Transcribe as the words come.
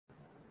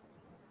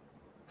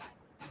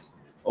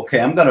Okay,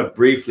 I'm going to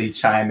briefly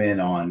chime in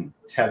on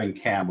Tevin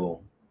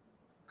Campbell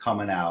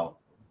coming out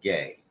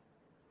gay.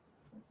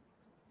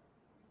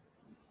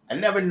 I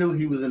never knew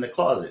he was in the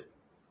closet.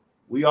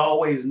 We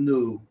always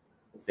knew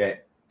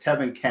that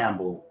Tevin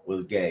Campbell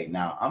was gay.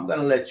 Now, I'm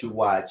going to let you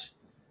watch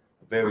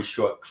a very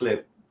short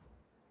clip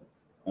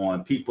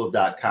on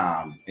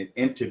people.com, an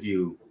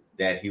interview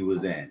that he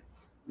was in.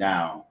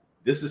 Now,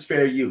 this is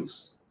fair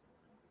use,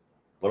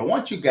 but I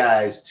want you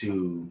guys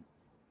to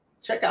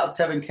check out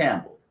Tevin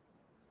Campbell.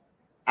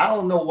 I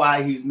don't know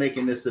why he's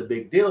making this a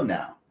big deal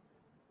now.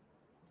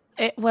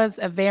 It was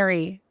a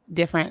very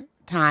different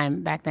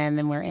time back then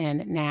than we're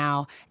in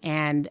now.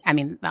 And I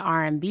mean, the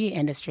R&B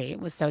industry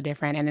was so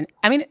different. And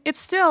I mean, it's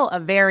still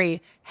a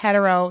very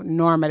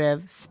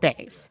heteronormative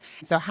space.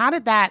 So how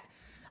did that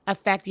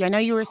affect you? I know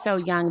you were so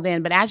young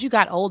then, but as you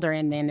got older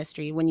in the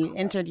industry, when you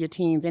entered your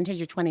teens, entered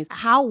your 20s,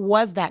 how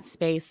was that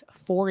space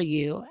for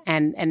you?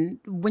 And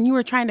when you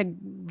were trying to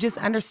just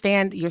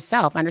understand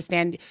yourself,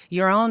 understand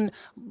your own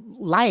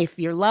life,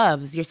 your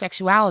loves, your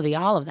sexuality,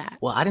 all of that?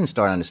 Well, I didn't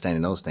start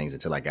understanding those things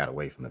until I got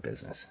away from the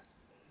business,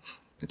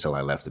 until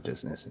I left the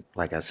business.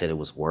 Like I said, it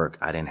was work.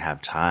 I didn't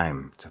have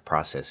time to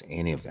process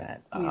any of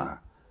that.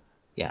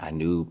 I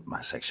knew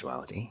my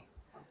sexuality,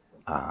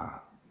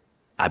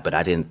 but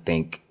I didn't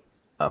think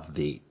of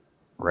the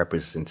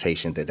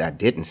representation that I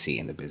didn't see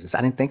in the business. I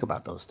didn't think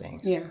about those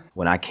things. Yeah.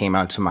 When I came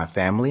out to my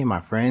family and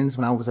my friends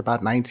when I was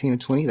about 19 or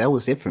 20, that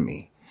was it for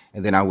me.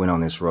 And then I went on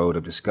this road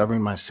of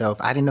discovering myself.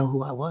 I didn't know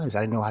who I was.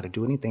 I didn't know how to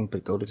do anything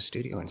but go to the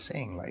studio and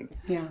sing.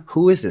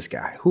 Who is this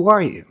guy? Who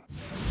are you?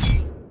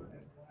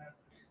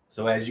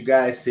 So as you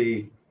guys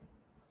see,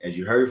 as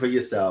you heard for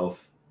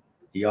yourself,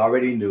 he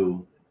already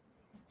knew.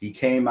 He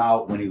came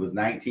out when he was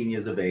 19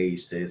 years of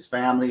age to his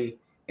family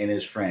and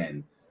his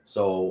friend.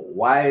 So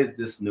why is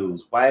this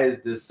news? Why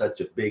is this such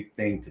a big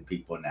thing to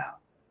people now?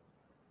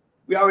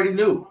 We already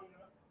knew.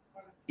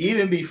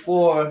 Even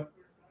before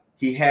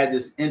he had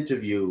this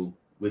interview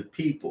with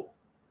People,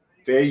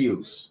 fair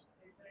use,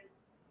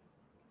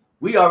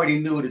 we already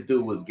knew the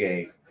dude was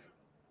gay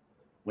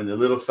when the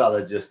little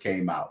fella just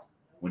came out.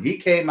 When he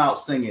came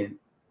out singing,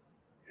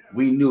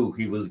 we knew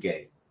he was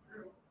gay.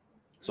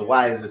 So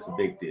why is this a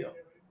big deal?